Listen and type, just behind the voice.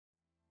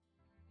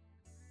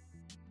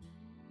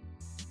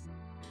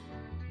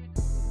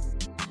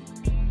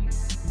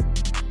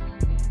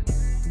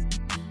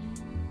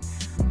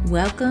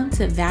Welcome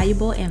to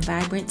Valuable and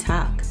Vibrant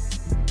Talk,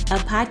 a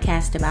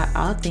podcast about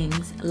all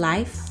things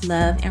life,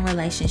 love, and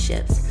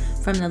relationships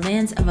from the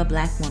lens of a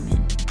Black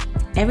woman.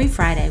 Every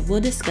Friday, we'll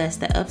discuss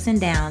the ups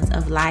and downs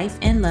of life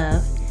and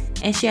love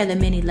and share the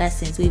many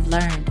lessons we've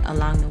learned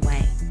along the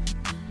way.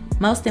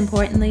 Most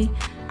importantly,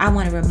 I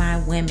want to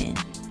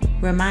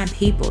remind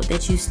people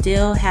that you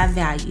still have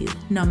value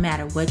no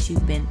matter what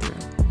you've been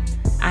through.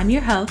 I'm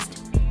your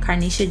host,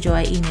 Carnisha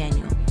Joy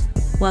Emanuel.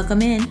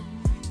 Welcome in.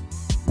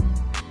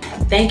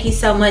 Thank you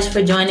so much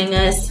for joining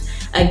us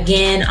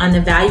again on the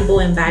Valuable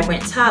and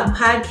Vibrant Talk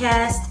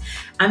podcast.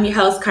 I'm your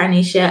host,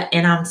 Carnisha,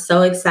 and I'm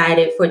so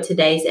excited for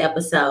today's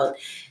episode.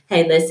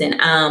 Hey, listen,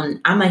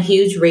 I'm a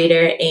huge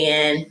reader,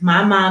 and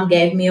my mom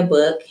gave me a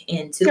book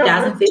in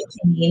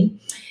 2015.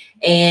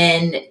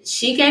 And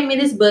she gave me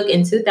this book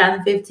in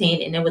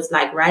 2015, and it was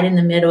like right in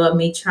the middle of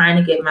me trying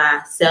to get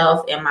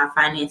myself and my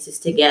finances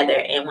together.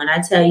 And when I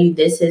tell you,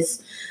 this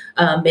has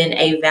been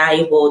a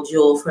valuable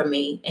jewel for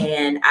me,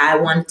 and I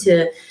wanted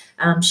to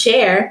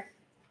share.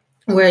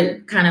 We're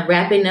kind of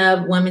wrapping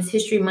up. Women's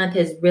History Month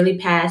has really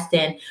passed,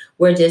 and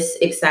we're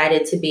just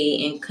excited to be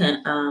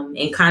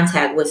in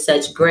contact with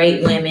such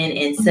great women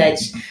and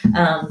such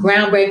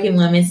groundbreaking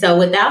women. So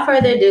without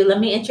further ado,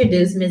 let me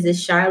introduce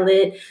Mrs.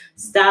 Charlotte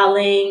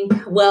Stalling.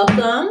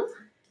 Welcome.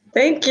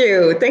 Thank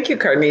you. Thank you,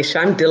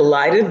 Carnisha. I'm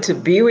delighted to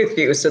be with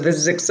you. So this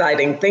is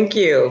exciting. Thank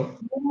you.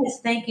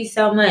 Yes, thank you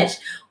so much.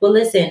 Well,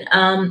 listen,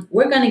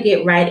 we're going to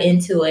get right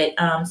into it.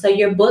 So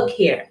your book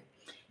here.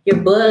 Your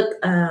book,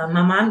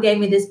 my mom gave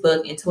me this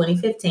book in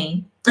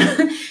 2015.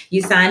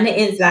 You signed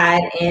the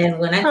inside. And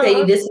when I tell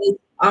you this was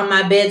on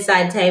my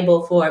bedside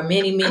table for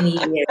many, many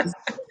years.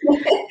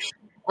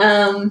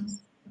 And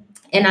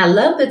I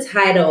love the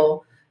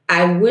title.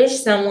 I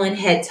wish someone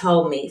had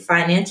told me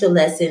financial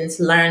lessons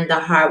learned the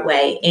hard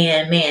way.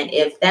 And man,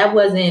 if that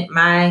wasn't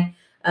my,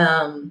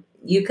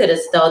 you could have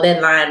stole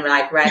that line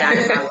like right out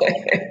of my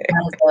way.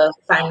 Of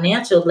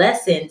financial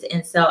lessons.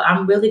 And so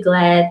I'm really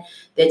glad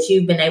that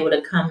you've been able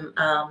to come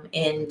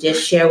and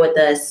just share with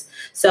us.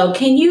 So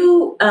can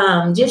you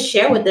just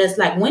share with us,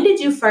 like, when did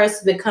you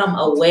first become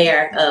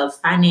aware of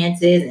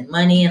finances and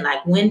money? And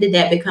like, when did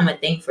that become a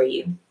thing for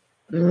you?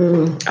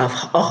 A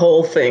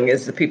whole thing,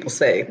 as the people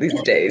say these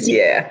days.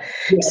 Yeah.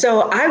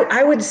 So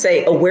I would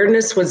say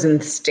awareness was in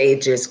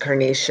stages,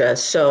 Carnisha.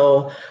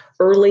 So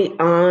early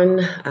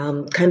on,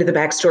 kind of the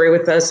backstory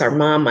with us, our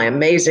mom, my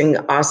amazing,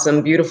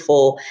 awesome,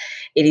 beautiful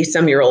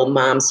 80-some-year-old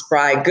mom,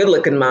 spry,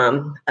 good-looking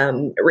mom,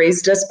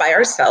 raised us by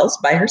herself.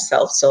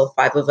 So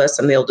 5 of us.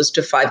 I'm the oldest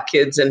of 5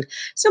 kids. And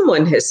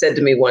someone has said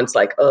to me once,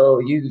 like, oh,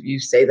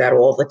 you say that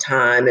all the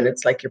time, and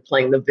it's like you're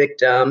playing the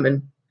victim.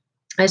 And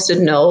I said,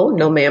 no,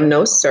 ma'am,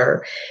 no,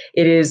 sir.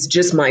 It is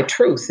just my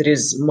truth. It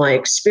is my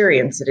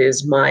experience. It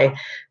is my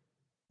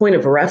point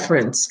of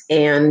reference.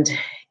 And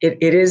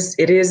it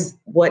is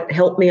what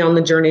helped me on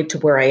the journey to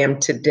where I am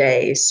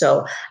today.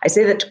 So I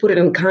say that to put it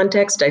in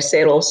context. I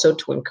say it also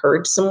to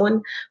encourage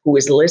someone who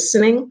is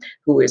listening,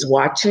 who is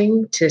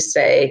watching, to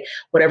say,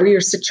 whatever your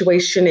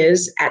situation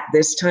is at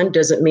this time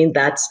doesn't mean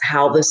that's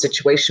how the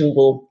situation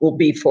will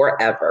be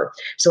forever.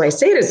 So I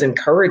say it as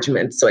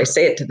encouragement. So I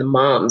say it to the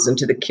moms and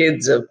to the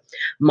kids of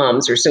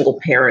moms or single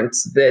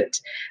parents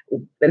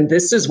and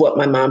this is what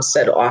my mom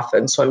said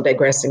often. So I'm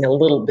digressing a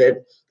little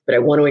bit. But I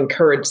want to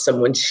encourage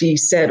someone. She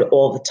said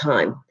all the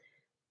time,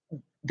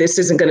 this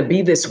isn't going to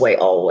be this way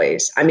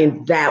always. I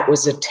mean, that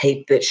was a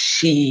tape that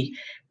she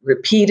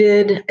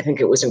repeated. I think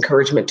it was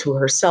encouragement to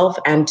herself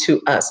and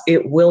to us.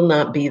 It will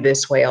not be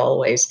this way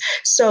always.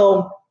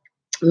 So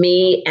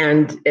me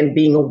and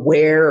being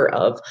aware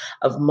of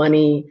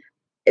money,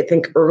 I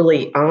think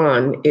early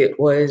on, it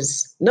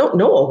was no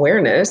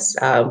awareness.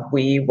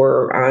 We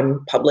were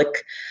on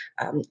public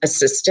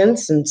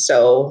assistance. And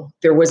so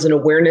there was an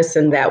awareness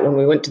in that when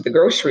we went to the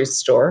grocery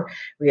store,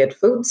 we had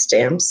food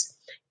stamps.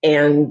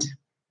 And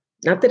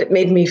not that it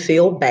made me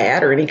feel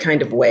bad or any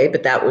kind of way,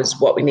 but that was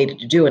what we needed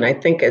to do. And I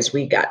think as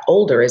I got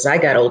older,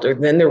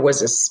 then there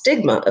was a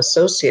stigma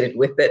associated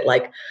with it,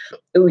 like,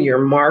 oh,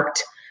 you're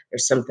marked.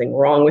 There's something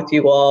wrong with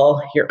you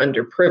all. You're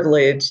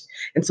underprivileged.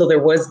 And so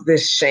there was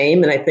this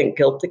shame and I think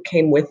guilt that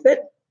came with it.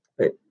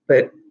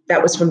 But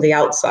that was from the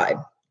outside.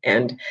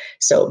 And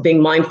so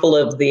being mindful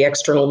of the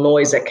external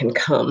noise that can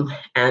come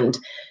and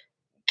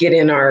get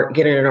in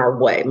our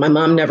way. My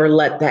mom never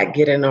let that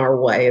get in our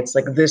way. It's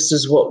like, this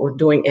is what we're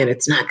doing. And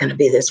it's not going to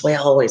be this way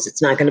always.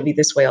 It's not going to be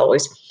this way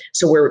always.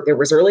 So there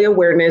was early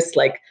awareness,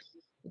 like,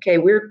 okay,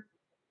 we're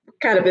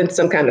kind of in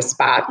some kind of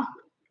spot,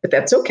 but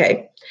that's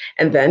okay.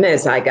 And then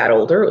as I got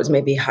older, it was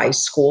maybe high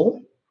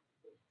school.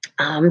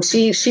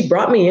 She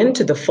brought me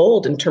into the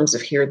fold in terms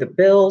of here are the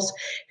bills.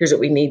 Here's what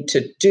we need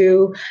to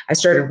do. I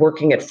started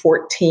working at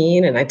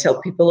 14 and I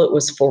tell people it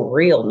was for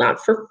real,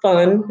 not for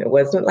fun. It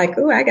wasn't like,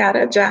 oh, I got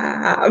a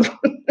job.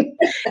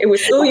 It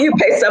was, oh, you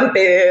pay some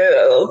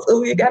bills.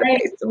 Oh, you got to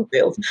pay some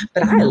bills.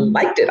 But I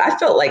liked it. I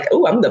felt like,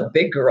 oh, I'm the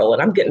big girl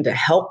and I'm getting to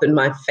help in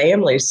my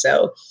family.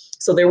 So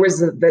So there was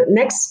the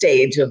next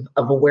stage of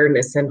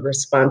awareness and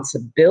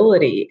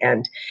responsibility,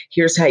 and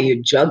here's how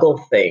you juggle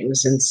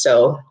things. And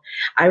so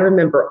I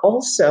remember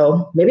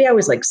also, maybe I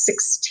was like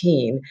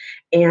 16,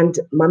 and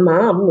my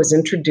mom was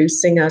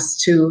introducing us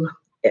to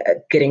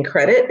getting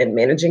credit and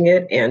managing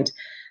it. And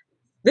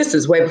this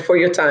is way before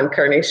your time,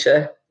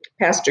 Carnisha.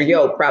 Pastor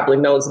Yo probably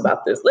knows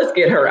about this. Let's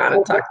get her on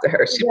and talk to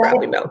her. She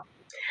probably knows.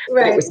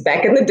 Right. But it was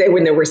back in the day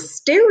when there were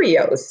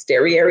stereos.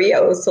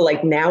 So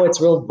like now it's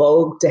real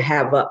vogue to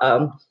have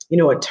a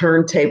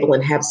turntable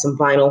and have some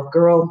vinyl.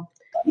 Girl,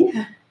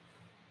 yeah,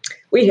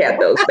 we had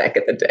those back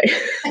in the day.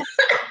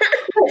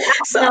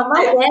 So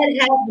my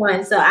dad had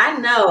one, so I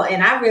know,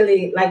 and I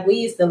really we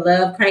used to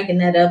love cranking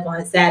that up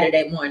on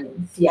Saturday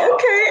mornings. Yeah.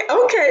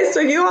 Okay.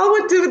 So you all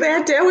would do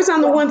that. Dad was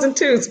on the ones and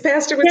twos.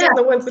 Pastor was on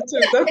the ones and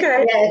twos.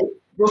 Okay. Yes.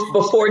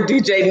 Before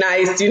DJ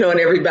Nice, and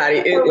everybody,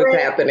 it was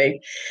happening.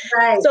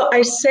 Right. So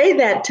I say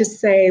that to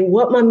say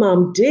what my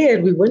mom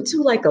did. We went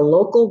to like a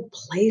local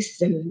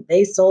place and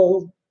they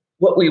sold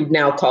what we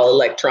now call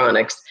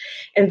electronics,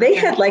 and they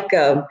had like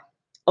a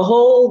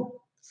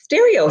whole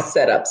stereo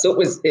setup. So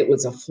it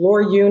was a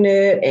floor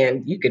unit,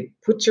 and you could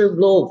put your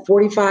little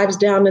 45s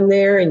down in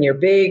there and your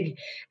big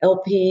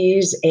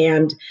LPs,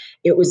 and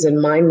it was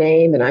in my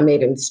name, and I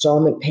made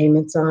installment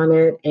payments on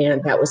it,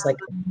 and that was like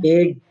a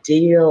big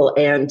deal.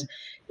 And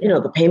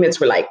the payments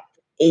were like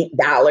 $8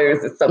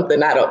 or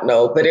something, I don't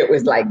know, but it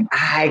was like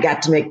I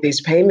got to make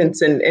these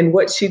payments. And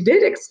what she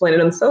did explain,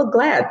 and I'm so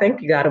glad, thank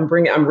you God, I'm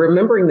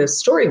remembering this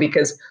story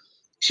because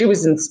she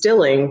was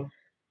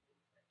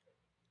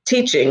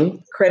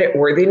teaching credit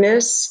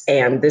worthiness,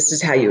 and this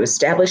is how you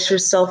establish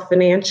yourself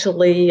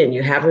financially, and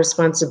you have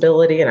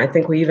responsibility. And I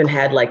think we even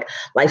had like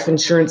life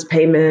insurance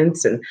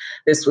payments, and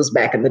this was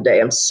back in the day.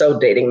 I'm so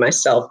dating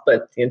myself,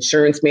 but the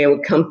insurance man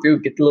would come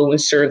through, get the little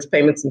insurance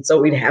payments, and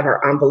so we'd have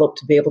our envelope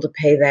to be able to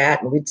pay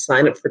that, and we'd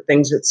sign up for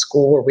things at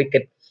school where we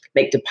could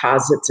make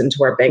deposits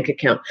into our bank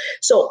account.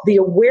 So the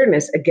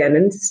awareness, again,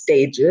 in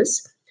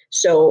stages.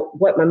 So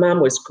what my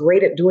mom was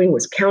great at doing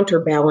was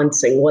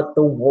counterbalancing what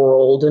the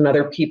world and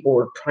other people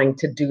were trying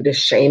to do to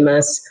shame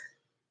us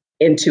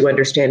into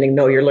understanding,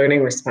 no, you're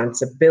learning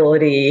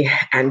responsibility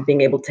and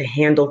being able to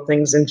handle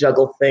things and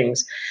juggle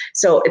things.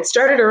 So it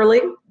started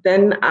early.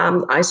 Then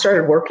I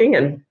started working,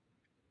 and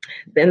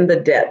then the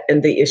debt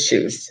and the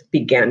issues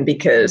began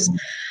because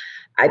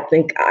I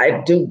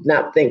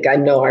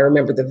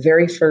remember the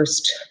very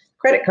first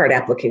credit card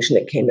application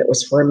that came. It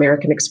was for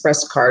American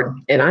Express card.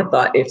 And I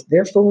thought, if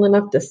they're fool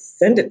enough to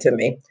send it to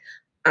me,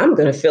 I'm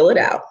going to fill it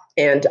out.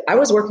 And I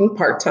was working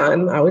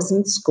part-time. I was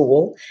in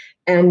school,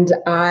 and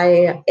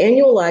I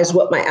annualized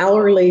what my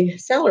hourly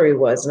salary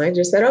was. And I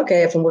just said,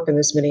 okay, if I'm working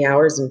this many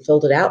hours, and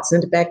filled it out,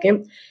 send it back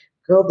in.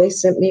 Girl, they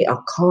sent me a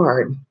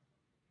card.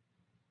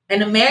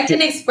 An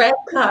American Express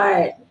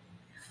card.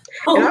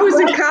 Oh, and I was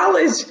in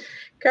college.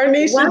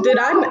 Carnisha, wow.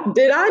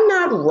 Did I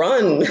not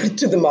run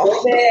to the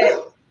mall?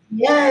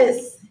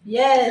 Yes.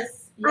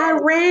 I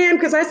ran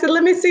because I said,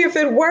 let me see if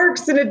it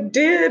works. And it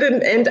did.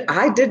 And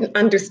I didn't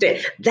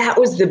understand. That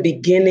was the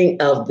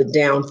beginning of the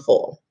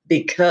downfall,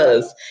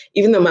 because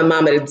even though my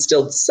mom had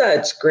instilled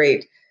such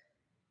great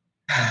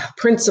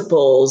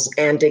principles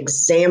and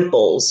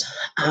examples,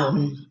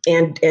 and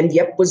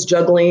yep, was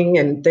juggling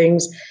and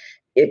things,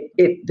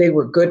 they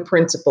were good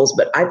principles.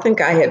 But I think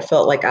I had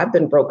felt like I've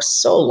been broke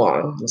so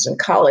long. I was in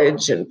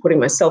college and putting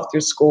myself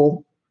through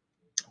school.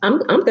 I'm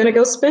going to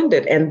go spend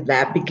it. And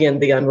that began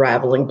the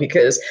unraveling,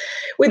 because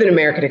with an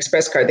American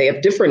Express card, they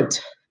have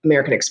different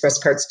American Express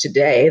cards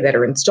today that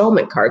are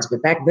installment cards.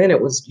 But back then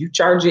it was, you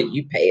charge it,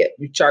 you pay it,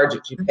 you charge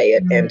it, you pay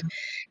it. And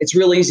it's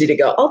real easy to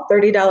go, oh,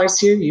 $30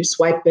 here, you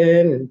swipe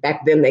in. And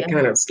back then they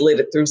kind of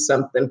slid it through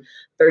something,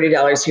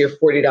 $30 here,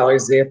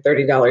 $40 there,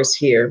 $30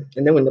 here.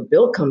 And then when the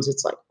bill comes,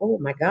 it's like, oh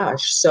my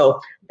gosh.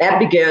 So that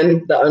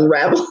began the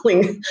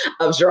unraveling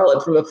of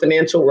Charlotte from a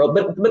financial world.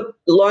 But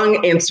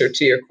long answer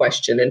to your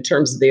question in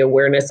terms of the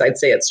awareness, I'd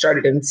say it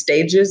started in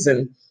stages,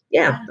 and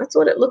that's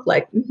what it looked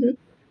like. Mm-hmm.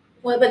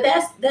 Well, but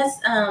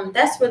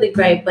that's really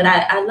great. But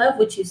I love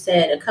what you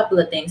said. A couple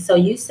of things. So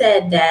you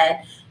said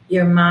that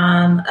your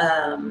mom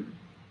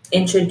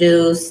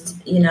introduced,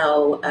 here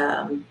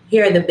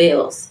are the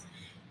bills,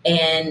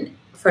 and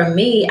for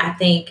me, I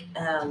think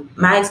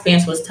my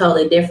experience was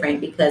totally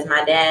different, because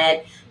my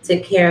dad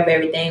took care of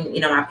everything.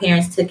 My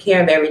parents took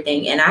care of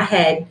everything. And I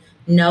had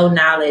no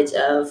knowledge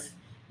of,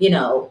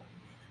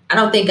 I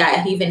don't think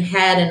I even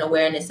had an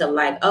awareness of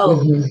like,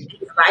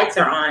 these lights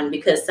are on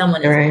because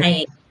someone is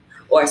paying,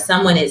 or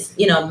someone is,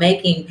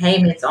 making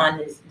payments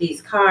on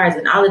these cars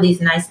and all of these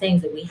nice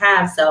things that we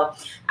have. So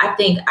I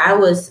think I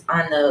was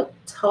on the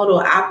total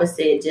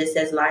opposite, just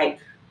as like,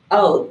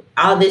 oh,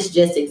 all this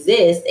just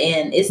exists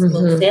and it's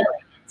smooth sailing.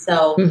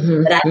 So,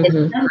 but I did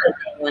remember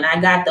when I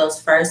got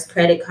those first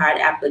credit card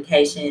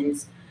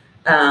applications,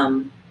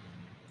 man,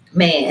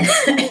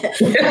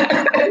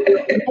 I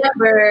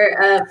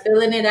remember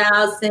filling it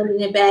out,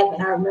 sending it back.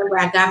 And I remember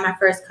I got my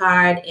first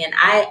card, and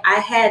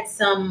I had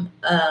some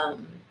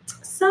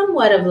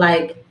somewhat of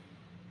like,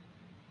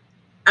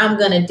 I'm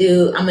gonna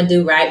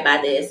do right by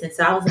this. And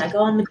so I was like,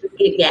 oh, I'm gonna just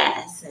get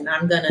gas, and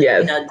I'm gonna,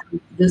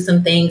 do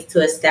some things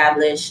to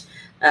establish,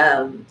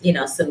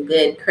 some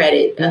good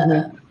credit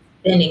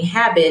spending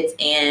habits.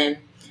 And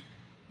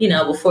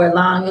before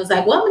long, it was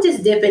like, well, I'm gonna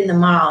just dip in the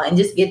mall and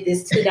just get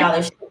this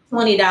 $2,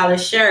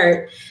 $20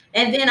 shirt,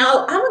 and then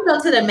I'm gonna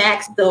go to the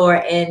Mac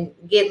store and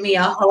get me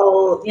a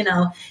whole,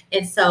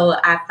 And so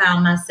I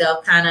found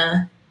myself kind of,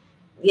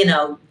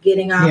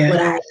 getting off what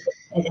I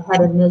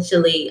had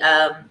initially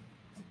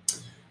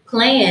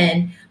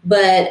planned.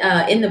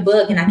 But in the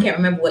book, and I can't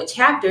remember what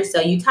chapter,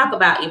 so you talk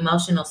about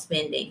emotional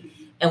spending.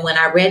 And when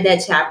I read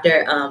that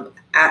chapter,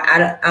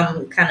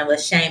 I'm kind of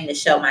ashamed to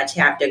show my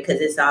chapter because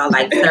it's all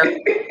like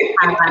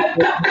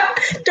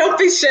Don't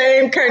be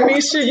ashamed,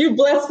 Carnisha. You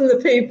blessing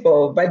the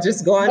people by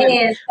just going.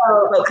 And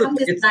so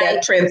it's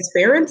that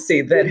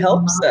transparency that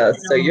helps us.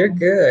 So you're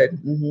good.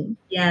 Mm-hmm.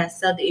 Yeah.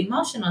 So the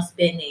emotional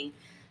spending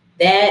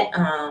that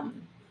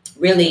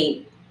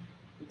really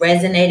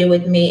resonated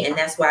with me, and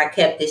that's why I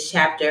kept this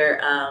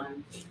chapter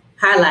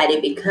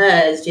highlighted,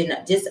 because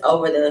just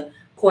over the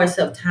course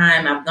of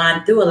time, I've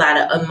gone through a lot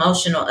of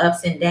emotional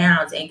ups and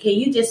downs. And can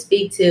you just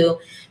speak to,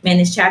 man,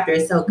 this chapter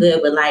is so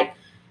good, but like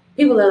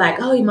people are like,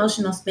 oh,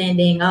 emotional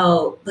spending,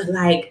 but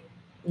like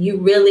you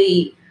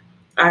really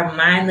are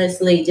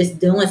mindlessly just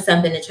doing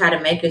something to try to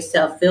make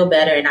yourself feel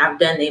better. And I've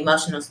done the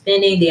emotional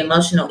spending, the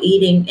emotional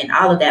eating, and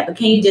all of that. But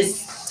can you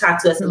just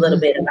talk to us a little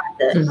bit about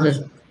the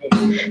emotional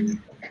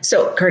spending?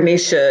 So,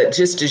 Carnisha,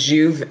 just as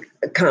you've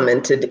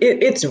commented,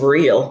 it's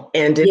real,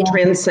 and it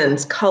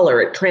transcends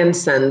color. It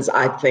transcends,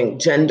 I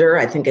think, gender.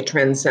 I think it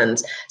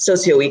transcends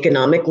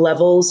socioeconomic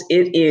levels.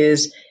 It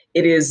is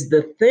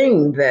the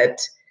thing that,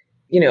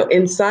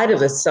 inside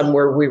of us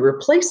somewhere, we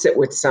replace it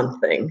with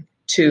something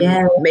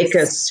to make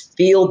us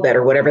feel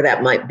better, whatever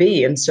that might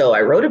be. And so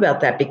I wrote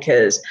about that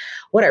because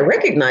what I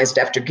recognized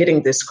after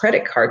getting this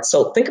credit card.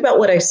 So think about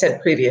what I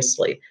said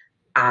previously.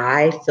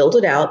 I filled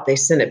it out. They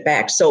sent it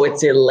back. So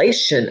it's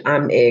elation.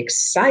 I'm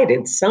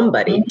excited.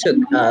 Somebody took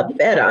a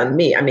bet on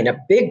me. I mean, a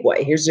big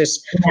way. Here's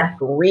this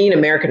green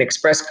American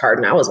Express card.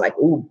 And I was like,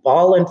 ooh,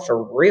 balling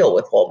for real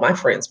with all my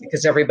friends,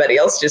 because everybody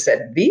else just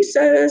had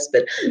visas,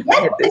 but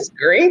I had this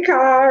green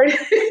card.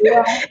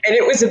 And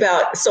it was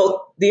about,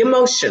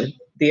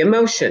 the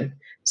emotion.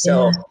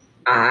 So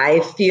I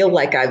feel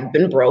like I've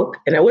been broke,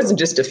 and it wasn't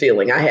just a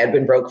feeling. I had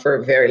been broke for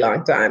a very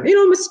long time.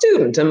 I'm a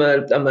student. I'm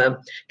a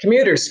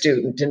commuter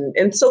student,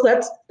 and so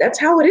that's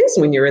how it is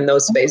when you're in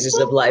those phases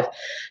of life.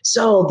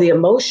 So the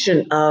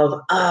emotion of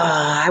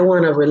I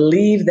want to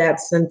relieve that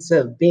sense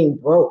of being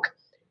broke.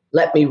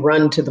 Let me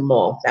run to the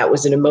mall. That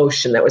was an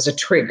emotion. That was a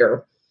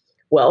trigger.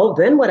 Well,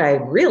 then what I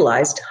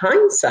realized,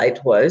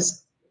 hindsight,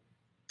 was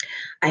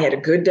I had a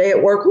good day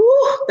at work.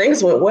 Ooh,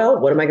 things went well.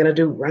 What am I going to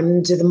do?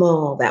 Run to the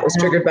mall. That was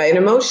triggered by an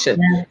emotion.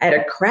 I had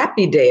a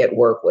crappy day at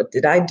work. What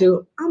did I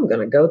do? I'm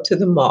going to go to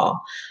the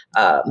mall.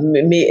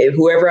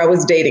 Whoever I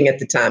was dating at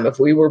the time,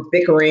 if we were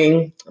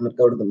bickering, I'm going to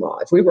go to the mall.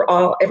 If we were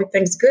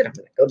everything's good, I'm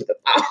going to go to the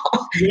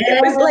mall.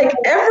 It was like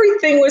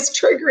everything was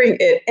triggering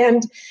it.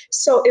 And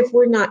so if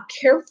we're not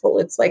careful,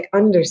 it's like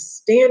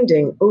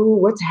understanding,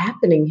 what's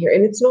happening here?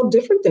 And it's no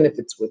different than if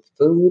it's with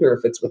food or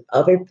if it's with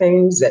other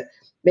things that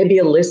maybe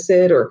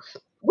illicit or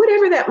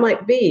whatever that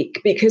might be,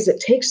 because it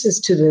takes us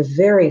to the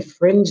very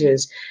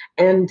fringes,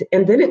 and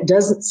then it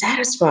doesn't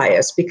satisfy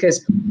us,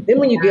 because then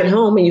when you get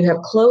home and you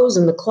have clothes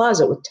in the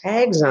closet with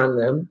tags on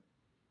them,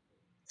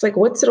 it's like,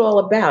 what's it all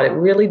about? It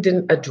really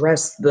didn't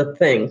address the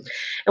thing.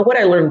 And what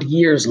I learned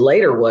years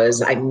later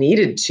was I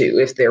needed to,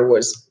 if there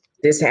was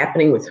this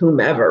happening with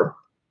whomever,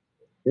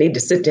 need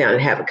to sit down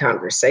and have a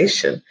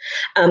conversation.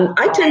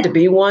 I tend to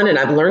be one, and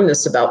I've learned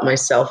this about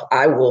myself.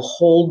 I will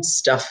hold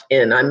stuff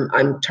in. I'm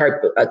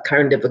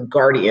kind of a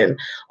guardian.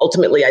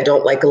 Ultimately, I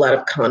don't like a lot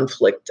of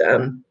conflict.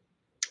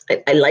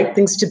 I like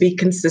things to be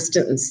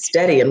consistent and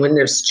steady. And when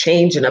there's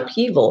change and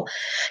upheaval,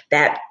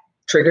 that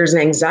triggers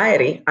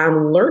anxiety.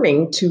 I'm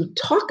learning to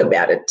talk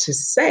about it, to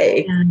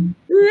say,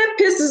 that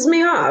pisses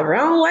me off, or I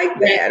don't like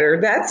that,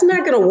 or that's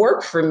not going to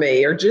work for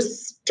me, or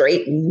just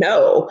straight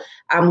no.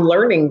 I'm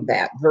learning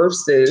that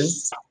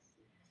versus,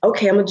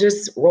 okay, I'm going to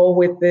just roll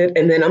with it.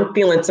 And then I'm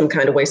feeling some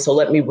kind of way, so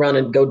let me run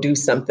and go do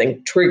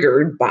something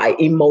triggered by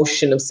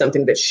emotion of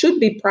something that should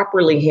be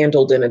properly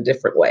handled in a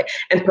different way.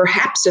 And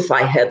perhaps if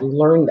I had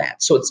learned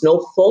that, so it's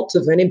no fault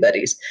of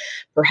anybody's,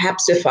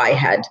 perhaps if I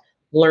had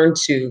learned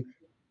to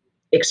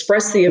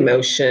express the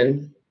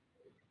emotion,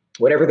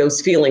 whatever those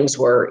feelings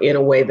were, in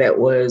a way that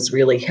was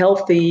really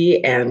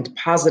healthy and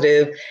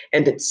positive,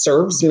 and it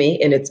serves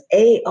me, and it's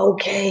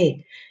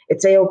a-okay.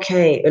 It's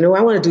a-okay. And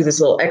I want to do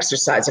this little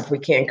exercise if we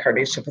can,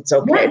 Carnisha, if it's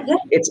okay.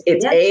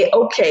 It's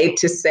a-okay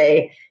to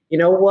say, you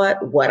know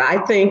what I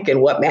think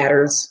and what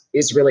matters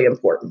is really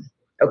important.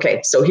 Okay,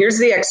 so here's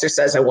the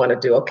exercise I want to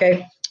do,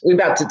 okay? We're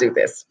about to do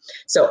this.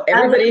 So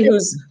everybody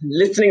who's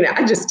listening,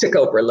 I just took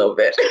over a little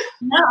bit.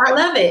 No, I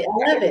love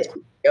it.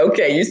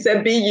 Okay, you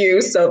said be you,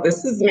 so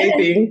this is me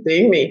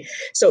being me.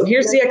 So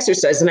here's the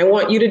exercise, and I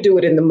want you to do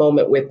it in the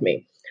moment with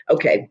me.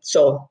 Okay,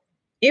 so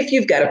if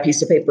you've got a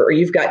piece of paper or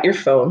you've got your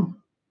phone,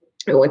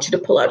 I want you to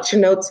pull out your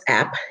notes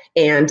app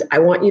and I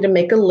want you to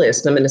make a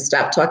list. I'm going to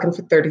stop talking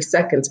for 30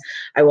 seconds.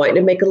 I want you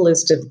to make a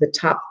list of the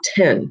top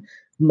 10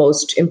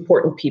 most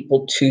important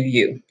people to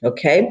you.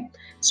 Okay.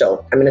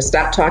 So I'm going to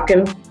stop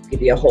talking,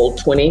 give you a whole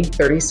 20,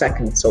 30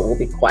 seconds. So we'll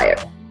be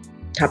quiet.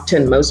 Top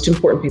 10 most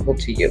important people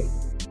to you.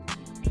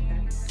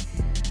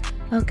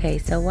 Okay,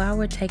 so while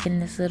we're taking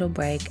this little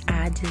break,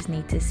 I just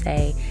need to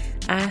say,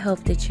 I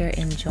hope that you're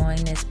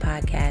enjoying this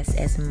podcast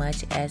as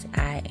much as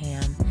I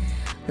am.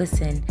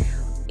 Listen,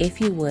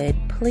 if you would,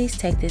 please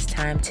take this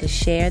time to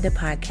share the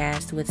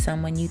podcast with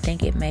someone you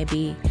think it may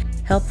be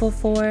helpful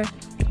for.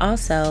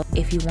 Also,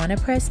 if you want to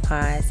press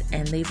pause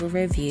and leave a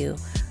review,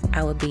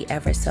 I would be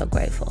ever so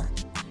grateful.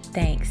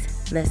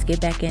 Thanks. Let's get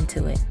back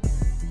into it.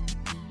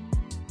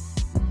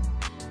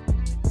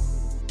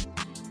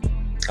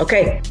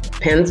 Okay,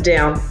 pens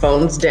down,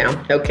 phones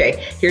down.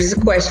 Okay, here's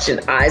the question.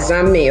 Eyes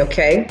on me,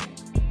 okay?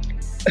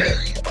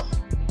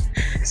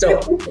 So,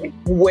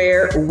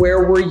 where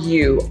were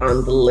you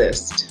on the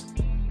list?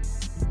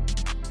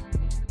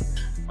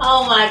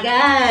 Oh my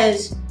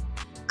gosh.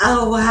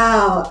 Oh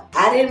wow.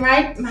 I didn't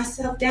write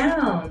myself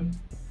down.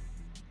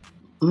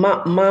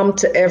 Mom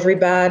to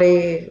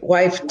everybody,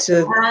 wife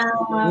to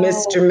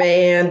Mr.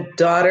 Man,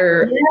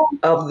 daughter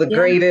of the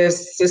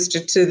greatest, sister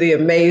to the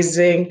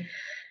amazing.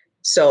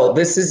 So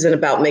this isn't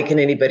about making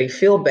anybody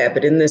feel bad,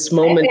 but in this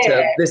moment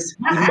of this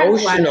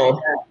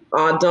emotional,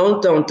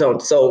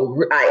 don't.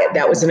 So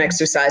that was an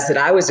exercise that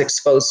I was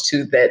exposed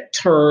to that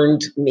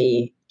turned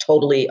me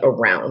totally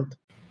around.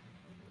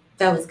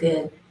 That was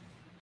good.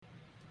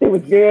 It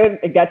was good.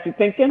 It got you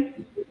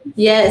thinking?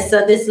 Yes.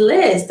 So this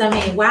list, I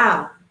mean,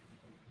 wow.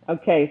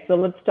 Okay, so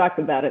let's talk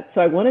about it.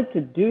 So I wanted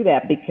to do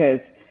that because,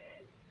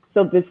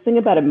 so this thing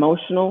about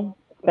emotional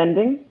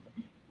spending,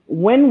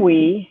 when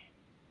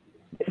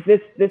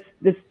this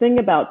thing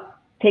about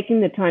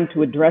taking the time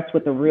to address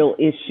what the real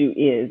issue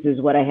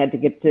is what I had to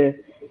get to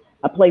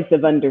a place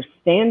of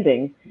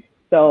understanding.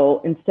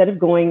 So instead of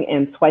going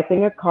and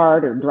swiping a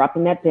card or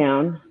dropping that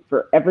down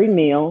for every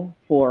meal,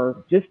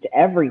 for just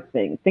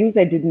everything, things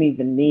I didn't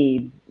even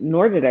need,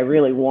 nor did I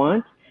really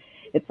want,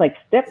 it's like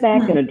step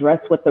back and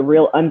address what the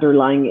real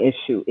underlying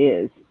issue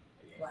is.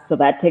 So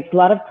that takes a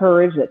lot of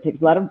courage, that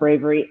takes a lot of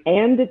bravery,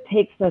 and it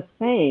takes us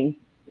saying,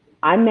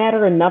 I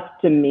matter enough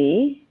to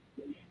me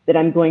that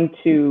I'm going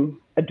to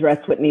address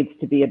what needs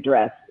to be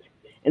addressed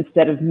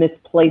instead of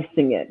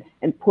misplacing it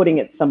and putting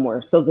it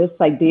somewhere. So this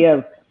idea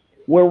of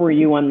where were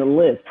you on the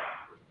list?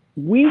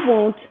 We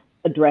won't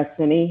address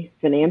any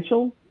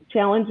financial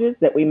challenges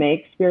that we may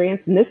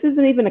experience. And this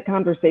isn't even a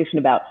conversation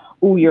about,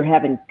 oh, you're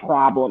having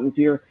problems,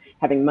 you're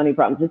having money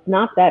problems. It's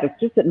not that. It's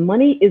just that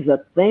money is a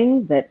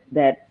thing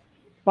that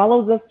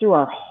follows us through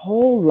our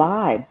whole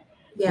lives.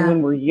 Yeah.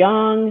 When we're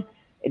young,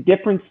 at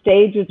different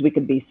stages, we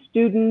could be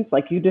students,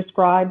 like you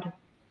described,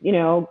 you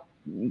know,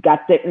 you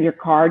got your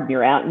card,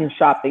 you're out and you're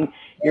shopping,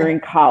 you're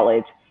in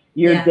college,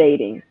 you're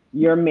dating,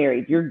 you're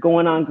married, you're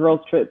going on girls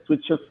trips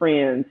with your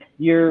friends,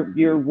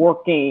 you're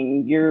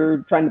working, you're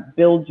trying to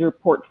build your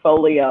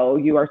portfolio,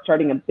 you are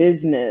starting a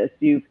business,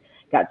 you've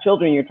got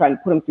children, you're trying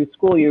to put them through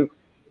school, you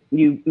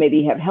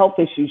maybe have health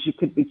issues, you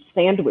could be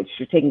sandwiched,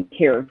 you're taking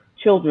care of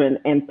children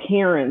and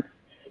parents,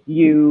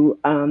 you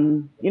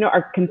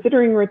are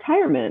considering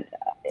retirement,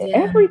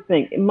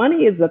 everything.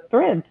 Money is a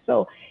thread.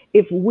 So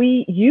if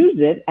we use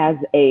it as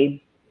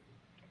a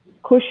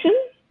cushion,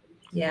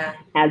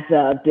 as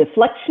a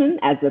deflection,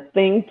 as a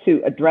thing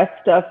to address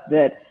stuff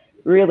that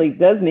really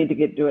does need to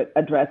get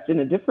addressed in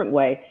a different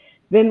way,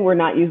 then we're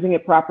not using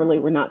it properly.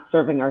 We're not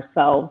serving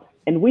ourselves.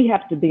 And we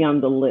have to be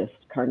on the list,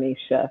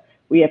 Carnisha.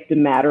 We have to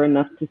matter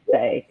enough to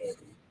say,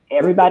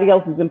 everybody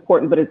else is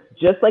important, but it's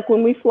just like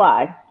when we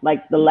fly,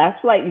 like the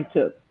last flight you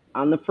took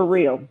on the For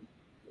Real.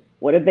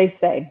 What did they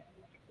say?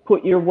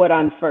 Put your what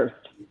on first?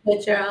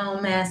 Put your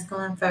own mask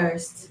on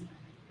first.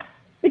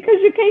 Because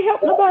you can't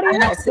help nobody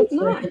else. It's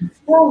not.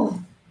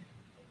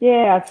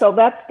 Yeah, so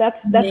that's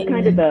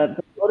kind of the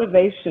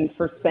motivation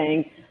for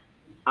saying,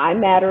 I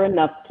matter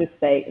enough to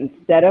say,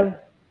 instead of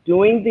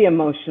doing the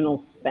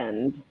emotional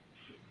spend,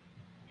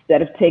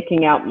 instead of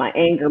taking out my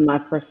anger, my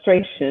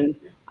frustration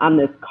on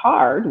this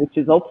card, which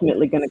is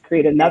ultimately going to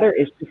create another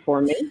issue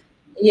for me.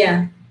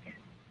 Yeah.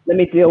 Let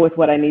me deal with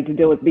what I need to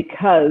deal with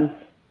because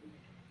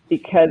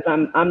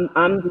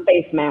I'm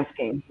face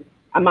masking.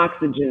 I'm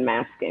oxygen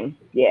masking.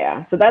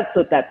 Yeah. So that's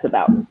what that's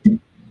about.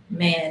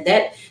 Man,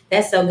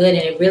 that's so good.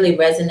 And it really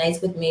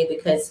resonates with me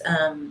because,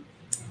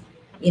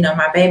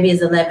 my baby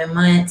is 11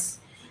 months.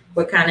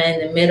 We're kind of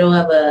in the middle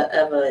of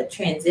a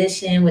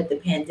transition with the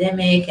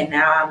pandemic. And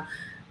now I'm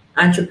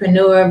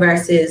entrepreneur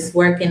versus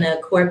working a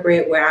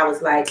corporate where I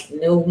was like,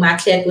 knew my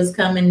check was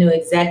coming, knew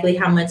exactly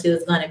how much it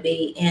was going to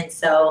be. And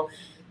so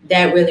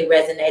that really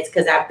resonates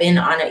because I've been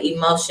on an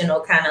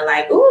emotional kind of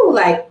like, ooh,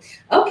 like,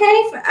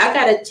 okay, I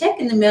got a check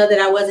in the mail that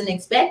I wasn't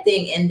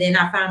expecting. And then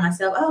I found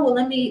myself, oh, well,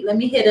 let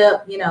me hit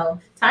up,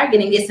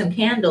 Target and get some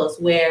candles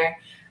where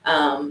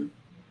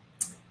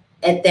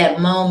at that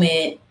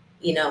moment,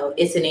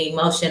 it's an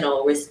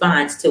emotional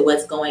response to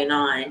what's going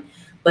on.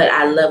 But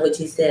I love what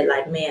you said,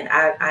 like, man,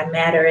 I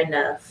matter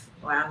enough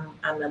or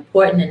I'm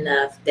important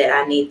enough that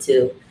I need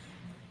to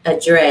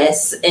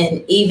address.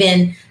 And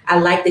even, I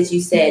like that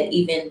you said,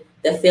 even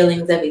the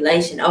feelings of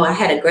elation. Oh, I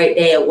had a great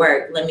day at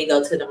work. Let me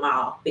go to the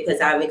mall,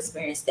 because I've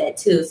experienced that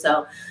too.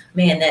 So,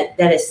 man,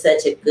 that is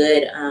such a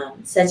good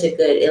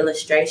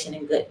illustration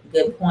and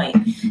good point.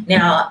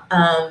 Now,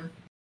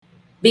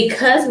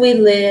 because we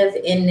live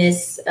in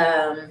this,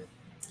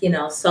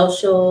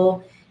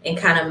 social and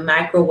kind of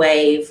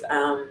microwave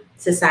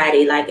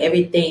society, like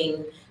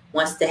everything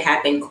wants to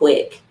happen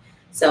quick.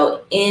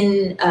 So,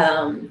 in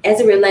as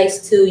it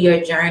relates to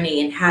your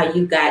journey and how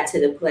you got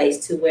to the place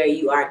to where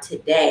you are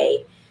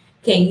today,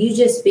 can you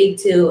just speak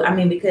to? I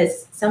mean,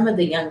 because some of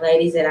the young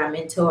ladies that I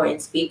mentor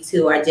and speak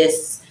to are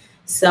just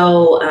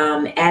so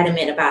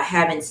adamant about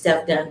having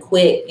stuff done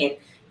quick and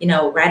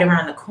right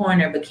around the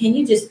corner. But can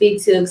you just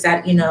speak to? Because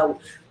I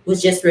was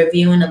just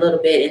reviewing a little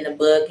bit in the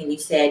book, and you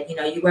said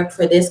you worked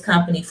for this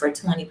company for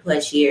 20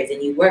 plus years,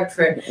 and you worked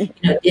for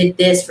did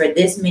this for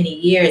this many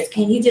years.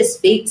 Can you just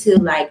speak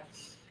to like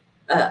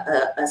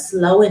a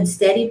slow and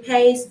steady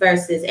pace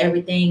versus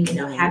everything,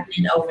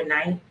 happening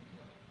overnight?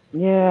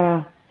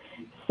 Yeah.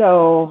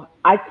 So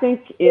I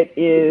think it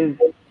is,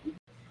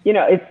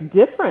 it's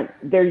different.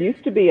 There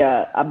used to be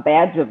a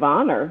badge of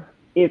honor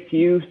if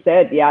you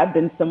said, yeah, I've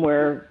been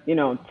somewhere,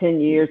 10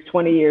 years,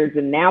 20 years,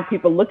 and now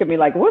people look at me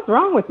like, what's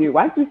wrong with you?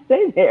 Why'd you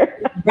stay there?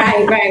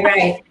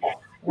 Right.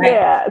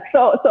 Yeah.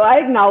 So I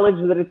acknowledge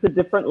that it's a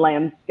different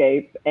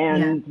landscape,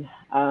 and,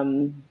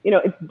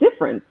 it's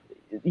different.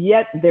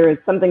 Yet there is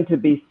something to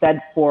be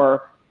said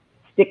for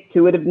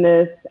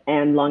stick-to-itiveness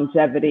and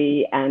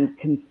longevity and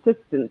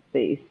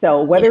consistency.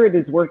 So whether it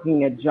is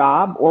working a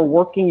job or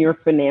working your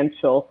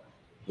financial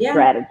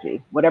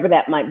strategy, whatever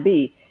that might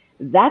be,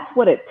 that's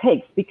what it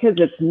takes, because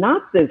it's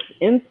not this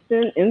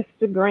instant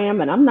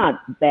Instagram, and I'm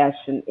not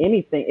bashing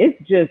anything.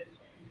 It's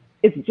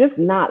just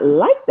not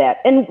like that.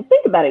 And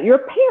think about it. Your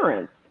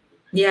parents.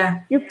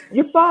 Yeah.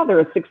 Your father,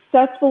 a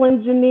successful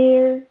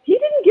engineer, he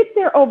didn't get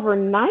there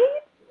overnight.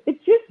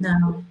 It's just,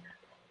 no.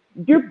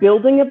 You're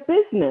building a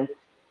business.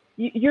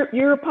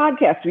 You're a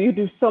podcaster. You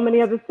do so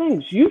many other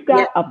things. You've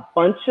got a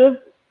bunch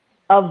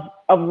of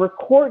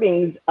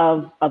recordings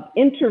of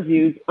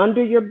interviews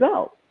under your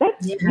belt.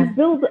 You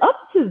build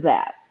up to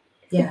that.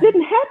 It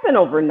didn't happen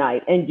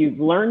overnight, and you've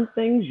learned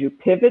things. You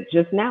pivot.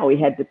 Just now we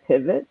had to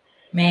pivot.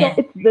 Man.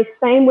 So it's the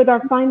same with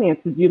our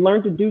finances. You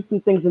learn to do some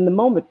things in the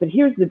moment, but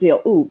here's the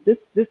deal. Ooh, this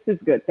is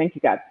good. Thank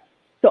you, God.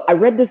 So I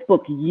read this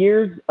book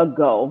years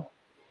ago,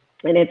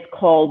 and it's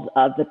called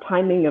The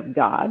Timing of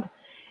God.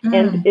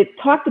 And it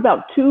talked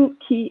about two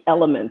key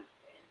elements.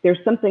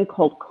 There's something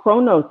called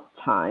Chronos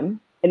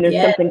time, and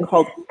there's something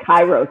called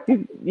Kairos.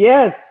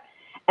 Yes.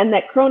 And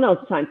that Chronos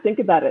time, think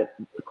about it,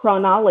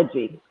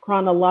 chronological.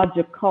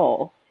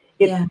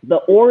 It's the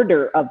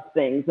order of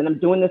things. And I'm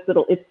doing this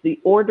it's the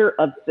order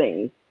of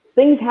things.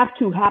 Things have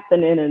to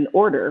happen in an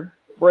order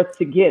for us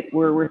to get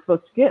where we're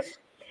supposed to get.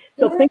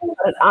 So think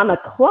about it on a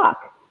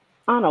clock,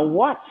 on a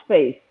watch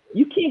face.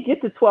 You can't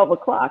get to 12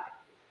 o'clock.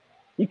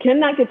 You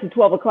cannot get to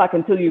 12 o'clock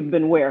until you've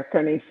been where,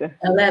 Carnisha?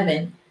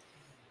 11.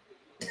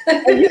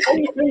 and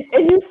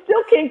you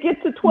still can't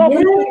get to 12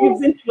 until you've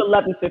been to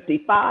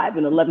 11:55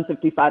 and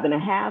 11:55 and a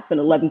half and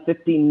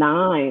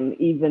 11:59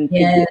 even to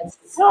get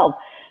to 12.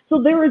 So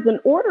there is an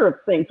order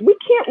of things. We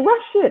can't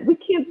rush it. We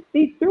can't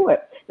speed through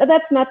it. Now,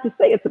 that's not to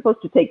say it's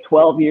supposed to take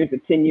 12 years or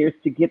 10 years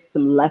to get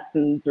some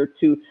lessons or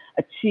to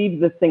achieve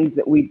the things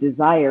that we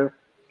desire.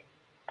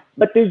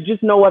 But there's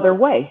just no other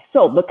way.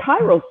 So the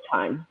Kairos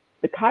time,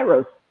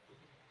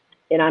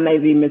 and I may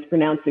be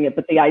mispronouncing it,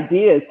 but the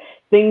idea is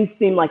things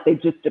seem like they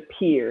just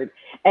appeared.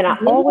 And I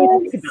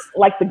always think about,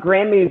 like, the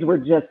Grammys were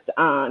just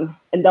on,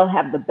 and they'll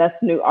have the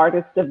best new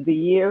artist of the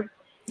year.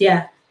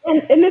 Yeah.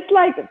 And it's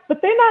like,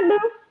 but they're not new.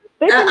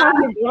 They've been out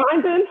here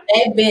grinding.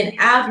 They've been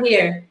out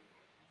here.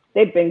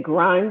 They've been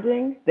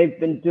grinding. They've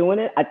been doing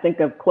it. I think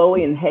of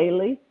Chloe and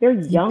Haley. They're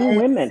young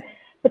women.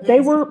 But they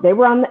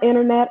were on the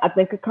internet. I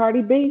think of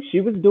Cardi B. She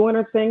was doing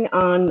her thing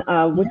on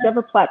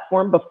whichever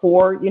platform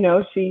before,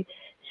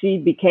 she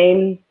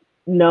became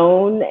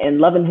known and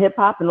loving hip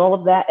hop and all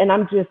of that. And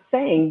I'm just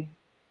saying,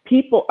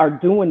 people are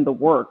doing the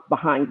work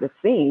behind the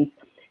scenes.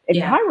 And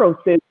Kairos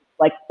is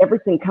like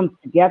everything comes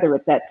together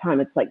at that time.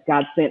 It's like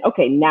God saying,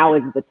 okay, now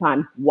is the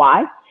time.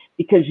 Why?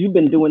 Because you've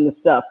been doing the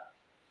stuff.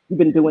 You've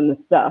been doing the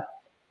stuff.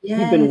 Yes.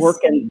 You've been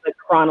working the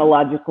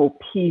chronological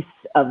piece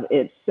of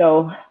it.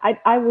 So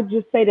I would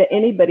just say to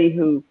anybody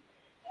who,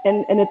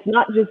 and it's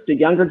not just a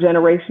younger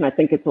generation, I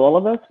think it's all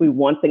of us, we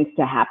want things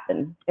to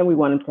happen and we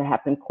want them to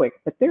happen quick,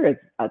 but there is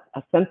a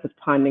sense of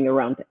timing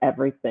around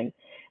everything.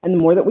 And the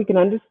more that we can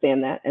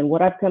understand that, and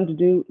what I've come to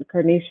do,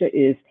 Carnisha,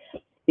 is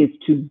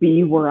to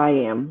be where I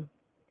am,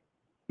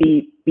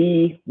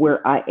 be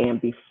where I am,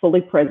 be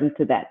fully present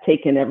to that,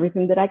 take in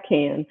everything that I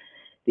can,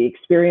 the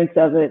experience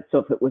of it. So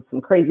if it was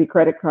some crazy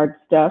credit card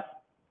stuff,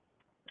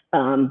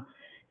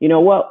 you know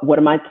what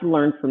am I to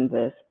learn from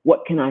this?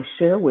 What can I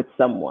share with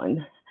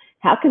someone?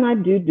 How can I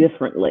do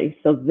differently?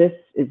 So this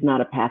is not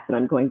a path that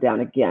I'm going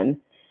down again.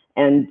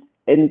 And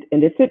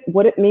if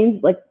what it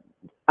means, like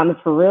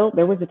For real,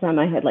 there was a time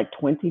I had like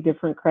 20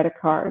 different credit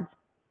cards.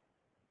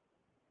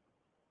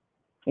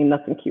 Ain't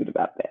nothing cute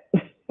about that.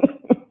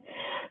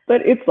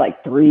 But it's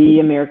like 3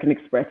 American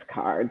Express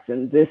cards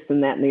and this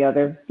and that and the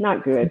other.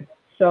 Not good.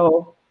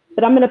 So,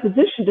 but I'm in a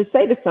position to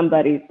say to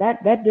somebody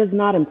that does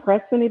not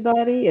impress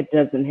anybody. It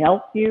doesn't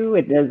help you.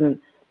 It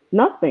doesn't,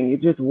 nothing. You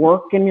just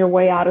working your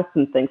way out of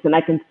some things. And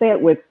I can say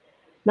it with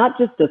not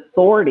just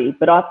authority,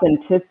 but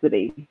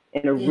authenticity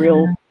and a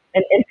real,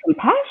 and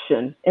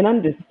compassion and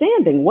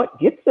understanding what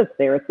gets us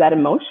there. It's that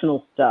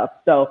emotional stuff.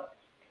 So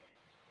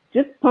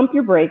just pump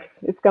your brakes.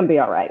 It's going to be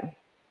all right.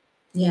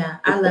 Yeah,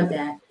 I love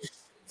that.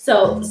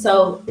 So,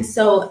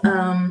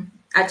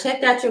 I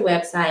checked out your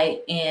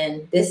website,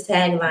 and this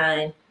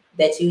tagline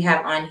that you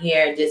have on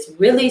here just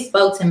really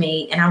spoke to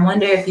me. And I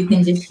wonder if you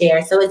can just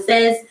share. So it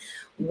says,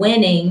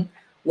 winning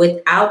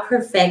without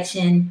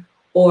perfection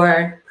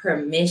or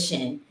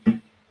permission.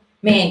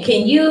 Man,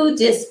 can you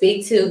just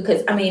speak to,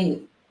 because I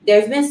mean,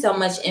 there's been so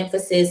much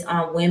emphasis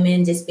on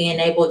women just being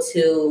able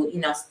to,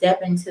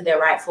 step into their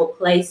rightful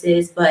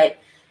places. But,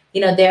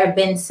 there have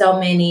been so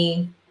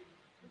many,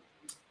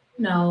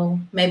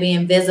 maybe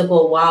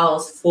invisible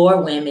walls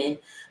for women.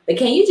 But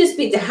can you just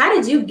speak to, how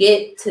did you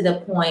get to the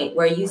point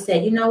where you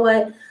said, you know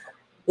what,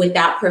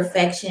 without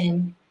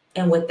perfection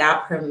and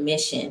without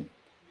permission?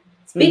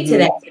 Speak to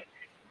that.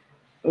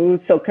 Ooh,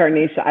 so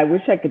Carnisha, I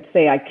wish I could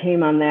say I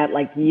came on that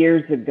like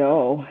years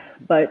ago,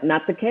 but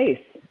not the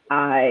case.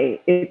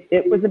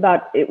 It was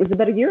about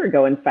a year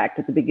ago, in fact,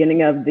 at the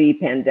beginning of the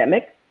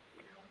pandemic.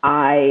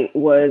 I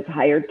was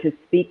hired to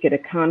speak at a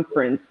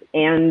conference,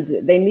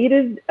 and they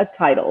needed a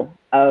title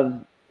of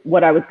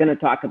what I was going to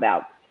talk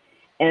about.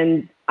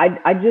 And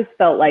I just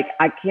felt like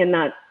I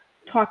cannot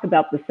talk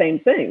about the same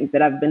things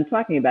that I've been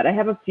talking about. I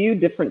have a few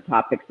different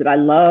topics that I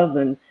love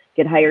and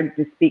get hired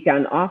to speak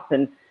on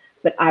often,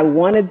 but I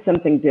wanted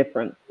something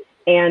different.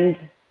 And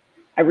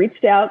I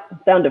reached out,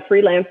 found a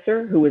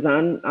freelancer who was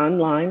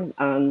online,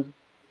 I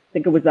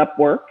think it was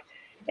Upwork.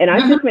 And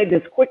I just made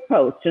this quick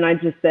post, and I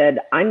just said,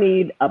 I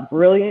need a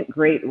brilliant,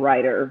 great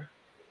writer,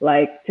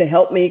 like, to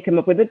help me come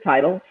up with a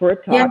title for a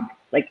talk,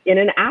 like in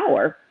an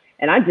hour.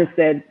 And I just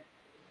said,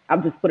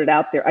 I'll just put it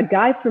out there. A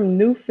guy from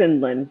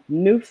Newfoundland,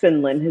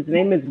 his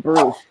name is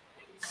Bruce.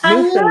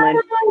 Newfoundland.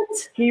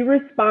 He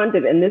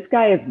responded, and this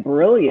guy is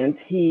brilliant.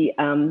 He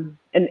and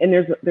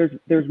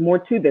there's more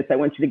to this I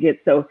want you to get.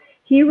 So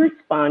he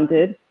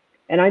responded,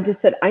 and I just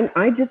said,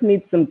 I just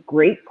need some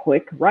great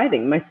quick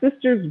writing. My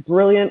sister's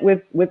brilliant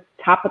with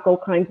topical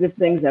kinds of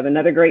things. I have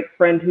another great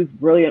friend who's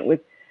brilliant with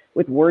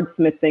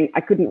wordsmithing.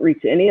 I couldn't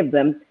reach any of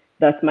them,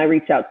 thus my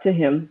reach out to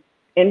him.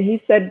 And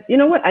he said, you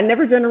know what, I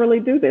never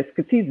generally do this,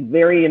 because he's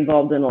very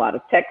involved in a lot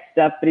of tech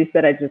stuff, but he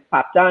said, I just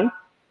popped on.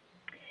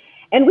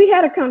 And we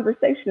had a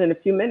conversation in a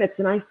few minutes,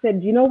 and I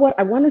said, you know what,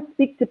 I want to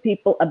speak to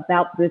people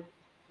about this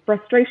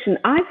frustration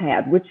I've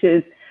had, which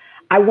is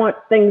I want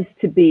things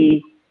to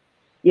be,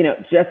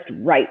 just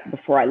right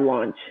before I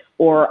launch,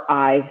 or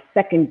I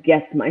second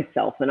guess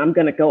myself, and I'm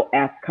going to go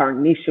ask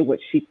Carnisha what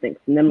she thinks,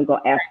 and then I'm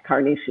going to ask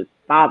Carnisha's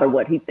father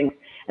what he thinks,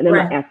 and then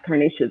I'm going to ask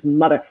Carnisha's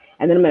mother,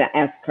 and then I'm going to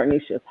ask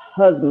Carnisha's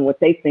husband what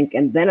they think,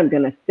 and then I'm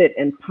going to sit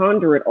and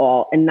ponder it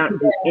all and not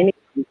do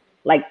anything.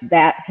 Like,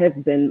 that has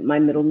been my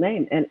middle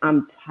name, and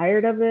I'm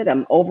tired of it.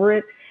 I'm over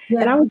it.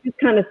 And I was just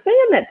kind of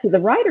saying that to the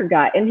writer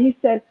guy, and he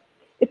said,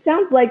 it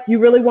sounds like you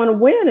really want to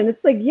win. And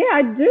it's like, yeah,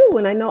 I do.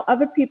 And I know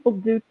other people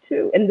do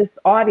too. And this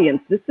audience,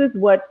 this is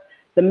what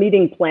the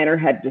meeting planner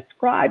had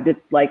described.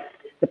 It's like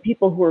the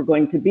people who are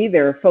going to be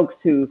there are folks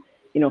who,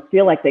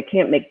 feel like they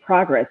can't make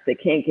progress. They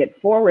can't get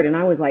forward. And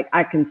I was like,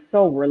 I can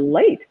so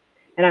relate.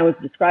 And I was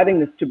describing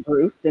this to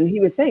Bruce, and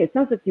he was saying, it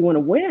sounds like you want to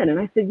win. And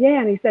I said,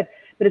 yeah. And he said,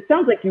 but it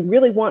sounds like you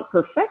really want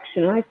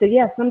perfection. And I said,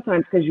 yeah,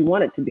 sometimes, because you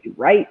want it to be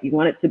right. You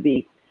want it to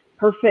be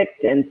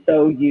perfect. And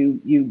so you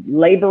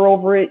labor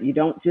over it. You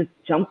don't just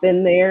jump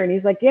in there. And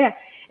he's like, yeah.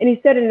 And he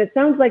said, and it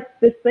sounds like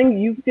this thing,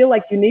 you feel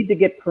like you need to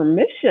get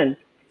permission.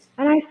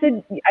 And I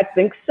said, I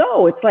think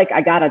so. It's like,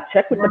 I got to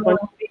check with a bunch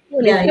of people.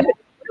 And he said, but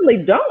you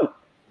really don't.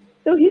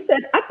 So he said,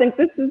 I think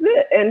this is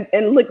it.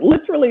 And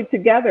literally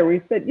together,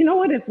 we said, you know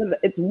what?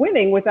 It's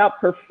winning without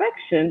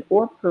perfection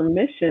or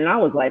permission. And I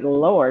was like,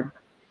 Lord,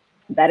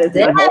 that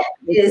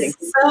is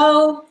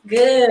so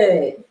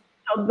good.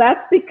 So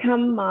that's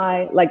become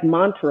my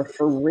mantra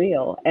for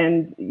real.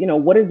 And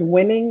what is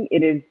winning?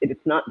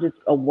 It's not just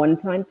a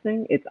one-time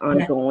thing. It's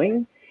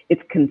ongoing.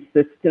 It's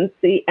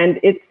consistency, and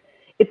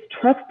it's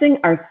trusting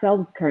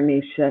ourselves,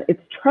 Carnisha.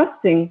 It's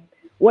trusting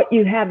what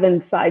you have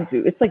inside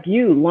you. It's like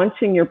you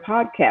launching your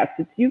podcast.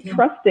 It's you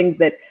trusting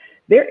that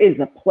there is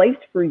a place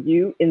for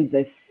you in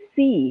the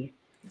sea.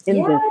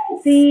 The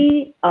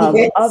sea of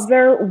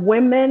other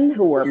women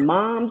who are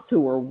moms,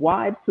 who are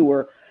wives,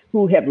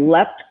 who have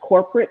left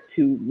corporate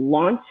to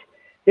launch.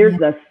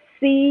 There's a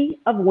sea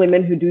of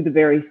women who do the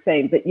very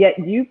same, but yet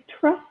you've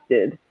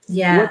trusted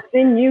what's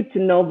in you to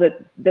know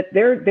that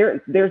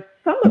there's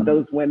some of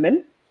those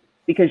women,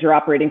 because you're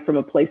operating from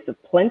a place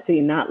of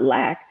plenty, not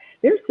lack.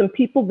 There's some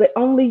people that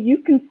only you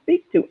can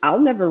speak to. I'll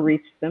never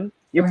reach them.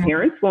 Your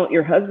parents won't,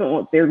 your husband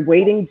won't. They're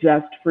waiting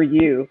just for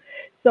you.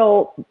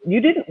 So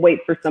you didn't wait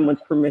for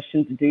someone's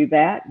permission to do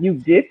that. You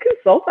did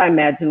consult, I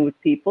imagine, with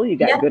people. You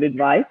got good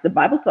advice. The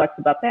Bible talks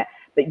about that.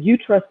 But you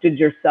trusted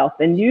yourself,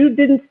 and you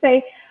didn't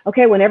say,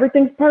 okay, when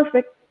everything's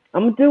perfect,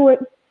 I'm going to do it.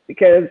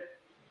 Because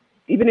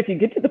even if you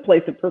get to the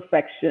place of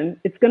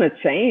perfection, it's going to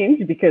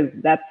change because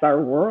that's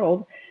our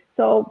world.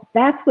 So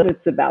that's what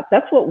it's about.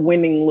 That's what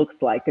winning looks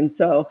like. And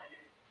so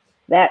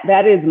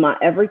that is my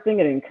everything.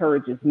 It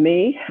encourages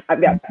me.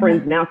 I've got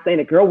friends now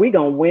saying, girl, we're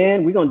going to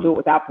win. We're going to do it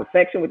without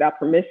perfection, without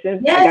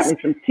permission. Yes. I got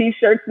me some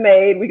T-shirts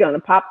made. We're going to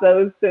pop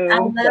those soon. I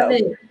love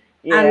it.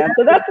 Yeah,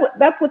 so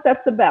that's what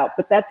that's about.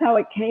 But that's how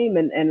it came,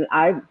 and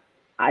I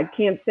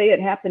can't say it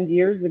happened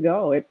years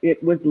ago.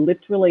 It was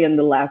literally in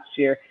the last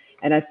year,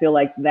 and I feel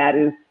like that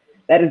is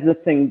the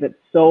thing that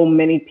so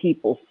many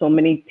people, so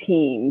many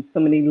teams,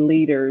 so many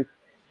leaders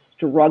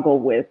struggle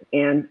with.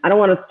 And I don't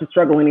want us to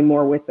struggle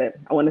anymore with it.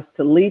 I want us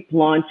to leap,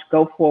 launch,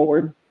 go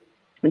forward,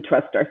 and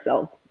trust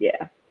ourselves.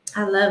 Yeah.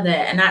 I love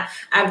that. And I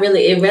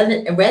really, it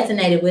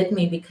resonated with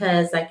me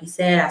because, like you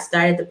said, I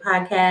started the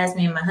podcast.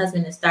 Me and my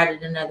husband have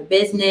started another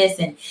business.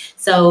 And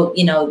so,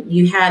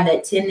 you have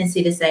that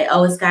tendency to say,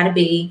 oh, it's got to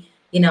be,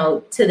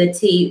 to the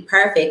T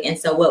perfect. And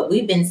so what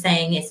we've been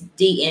saying is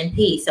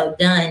DNP. So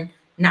done,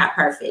 not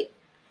perfect.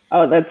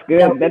 Oh, that's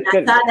good. So that's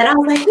good. I thought that, I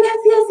was like, yes.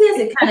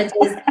 It kind of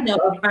just,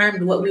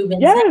 affirmed what we've been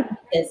saying.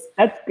 Yes,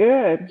 that's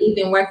good.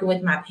 Even working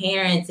with my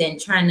parents and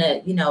trying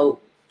to,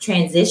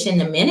 transition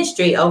the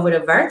ministry over to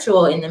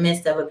virtual in the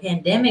midst of a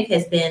pandemic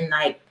has been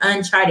like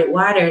uncharted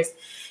waters.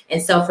 And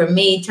so for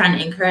me, trying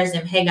to encourage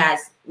them, hey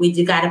guys, we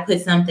just got to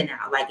put something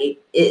out. Like we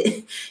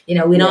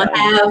don't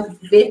have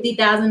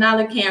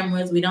 $50,000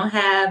 cameras. We don't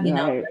have,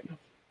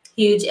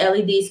 huge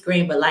LED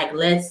screen, but like,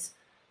 let's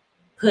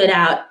put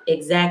out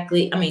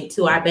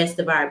to our best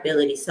of our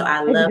ability. So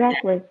I love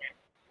that.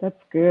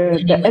 That's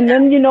good. And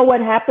then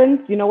what happens?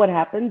 What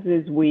happens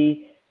is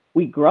we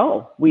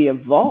grow, we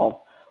evolve.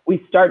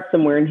 We start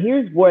somewhere. And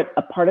here's what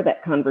a part of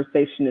that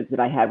conversation is that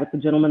I had with the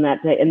gentleman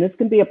that day. And this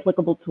can be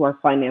applicable to our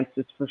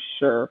finances for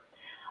sure.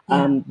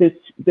 Yeah. This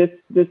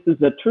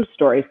is a true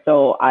story.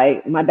 So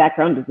my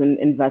background is in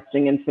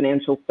investing in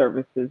financial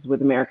services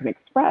with American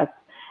Express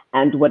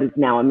and what is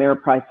now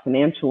Ameriprise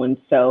Financial. And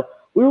so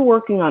we were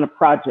working on a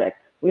project.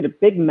 We had a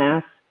big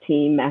massive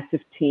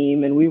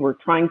team, and we were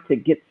trying to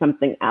get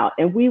something out.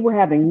 And we were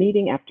having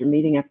meeting after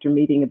meeting after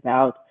meeting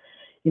about,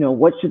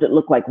 what should it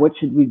look like? What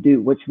should we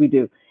do? What should we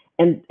do?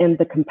 And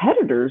the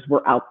competitors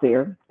were out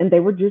there, and they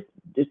were just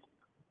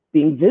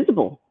being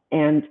visible.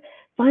 And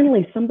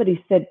finally,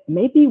 somebody said,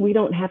 maybe we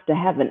don't have to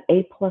have an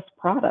A+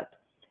 product.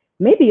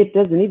 Maybe it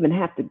doesn't even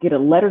have to get a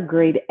letter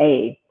grade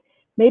A.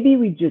 Maybe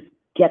we just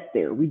get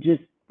there. We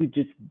just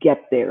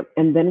get there,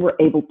 and then we're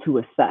able to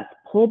assess,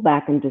 pull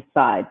back, and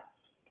decide: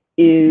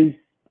 is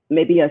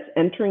maybe us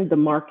entering the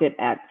market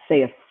at,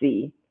 say, a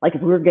C? Like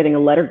if we were getting a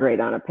letter grade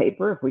on a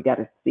paper, if we got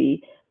a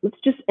C, let's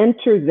just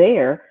enter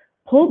there,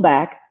 pull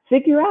back.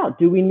 Figure out,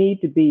 do we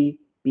need to be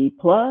B+?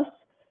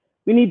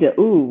 We need to,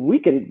 we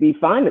can be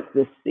fine at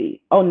this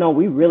C. Oh no,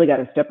 we really got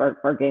to step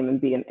our game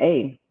and be an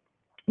A.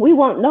 We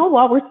won't know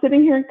while we're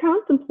sitting here and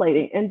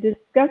contemplating and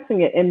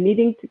discussing it and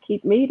meeting to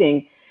keep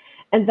meeting.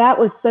 And that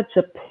was such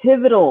a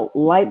pivotal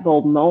light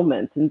bulb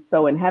moment. And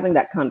so in having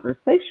that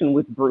conversation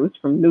with Bruce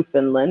from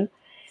Newfoundland,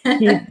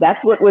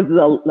 that's what was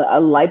a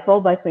light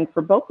bulb, I think,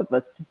 for both of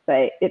us to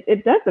say,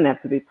 it doesn't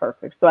have to be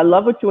perfect. So I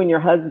love what you and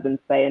your husband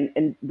say.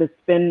 And the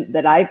spin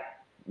that I've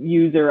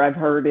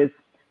heard is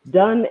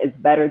done is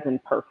better than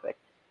perfect.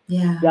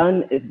 Yeah.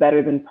 Done is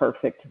better than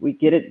perfect. We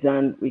get it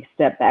done. We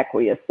step back,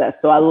 we assess.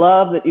 So I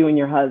love that you and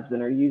your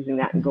husband are using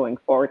that and going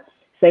forward.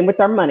 Same with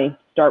our money.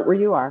 Start where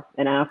you are.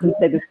 And I often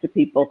say this to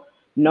people: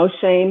 no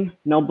shame,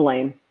 no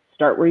blame.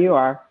 Start where you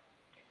are.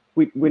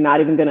 We're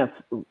not even going to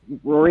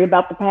worry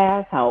about the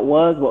past, how it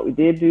was, what we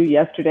did do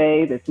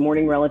yesterday, this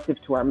morning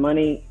relative to our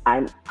money.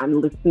 I'm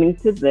listening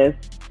to this,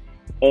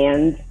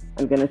 and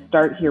I'm going to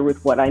start here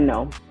with what I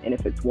know. And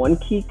if it's one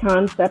key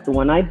concept,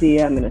 one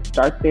idea, I'm going to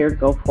start there,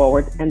 go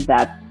forward, and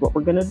that's what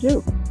we're going to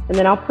do. And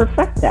then I'll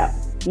perfect that.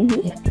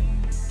 Mm-hmm. Yeah.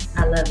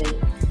 I love it.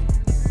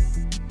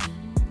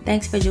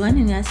 Thanks for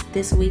joining us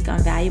this week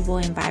on Valuable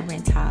and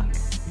Vibrant Talk.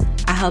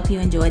 I hope you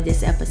enjoyed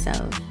this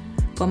episode.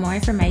 For more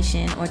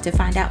information or to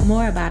find out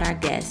more about our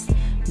guests,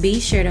 be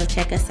sure to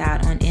check us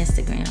out on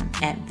Instagram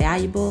at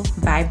Valuable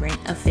Vibrant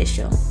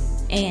Official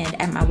and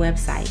at my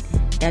website,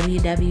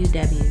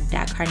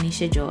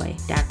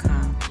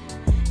 www.carnishajoy.com.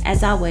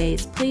 As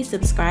always, please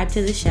subscribe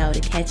to the show to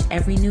catch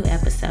every new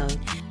episode.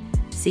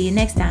 See you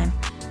next time.